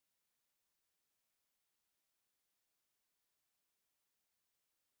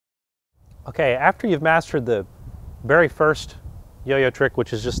Okay, after you've mastered the very first yo-yo trick,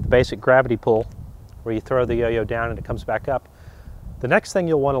 which is just the basic gravity pull, where you throw the yo-yo down and it comes back up, the next thing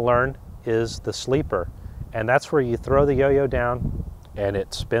you'll want to learn is the sleeper. And that's where you throw the yo-yo down and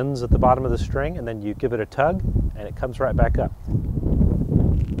it spins at the bottom of the string, and then you give it a tug and it comes right back up.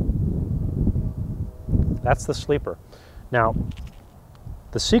 That's the sleeper. Now,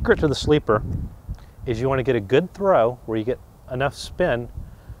 the secret to the sleeper is you want to get a good throw where you get enough spin,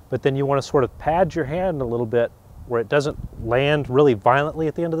 but then you want to sort of pad your hand a little bit where it doesn't land really violently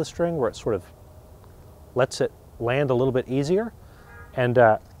at the end of the string, where it sort of lets it land a little bit easier, and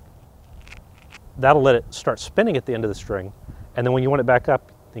that'll let it start spinning at the end of the string. And then when you want it back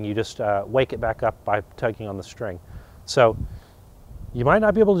up, then you just wake it back up by tugging on the string. So you might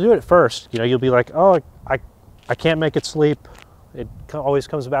not be able to do it at first. You know, you'll be like, oh, I can't make it sleep. It always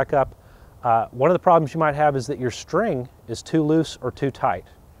comes back up. One of the problems you might have is that your string is too loose or too tight.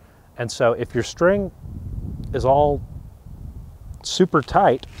 And so if your string is all super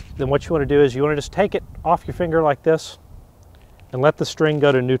tight, then what you want to do is you want to just take it off your finger like this and let the string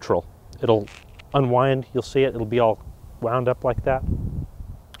go to neutral. It'll unwind, you'll see it, it'll be all wound up like that.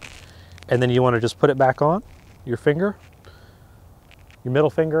 And then you want to just put it back on your finger, your middle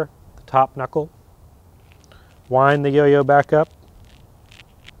finger, the top knuckle, wind the yo-yo back up,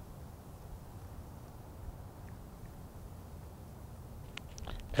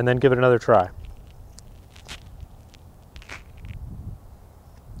 and then give it another try.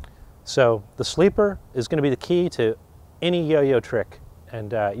 So the sleeper is going to be the key to any yo-yo trick,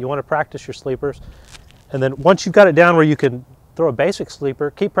 and you want to practice your sleepers. And then once you've got it down where you can throw a basic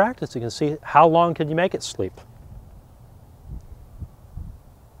sleeper, keep practicing and see how long can you make it sleep.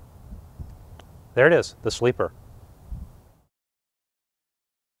 There it is, the sleeper.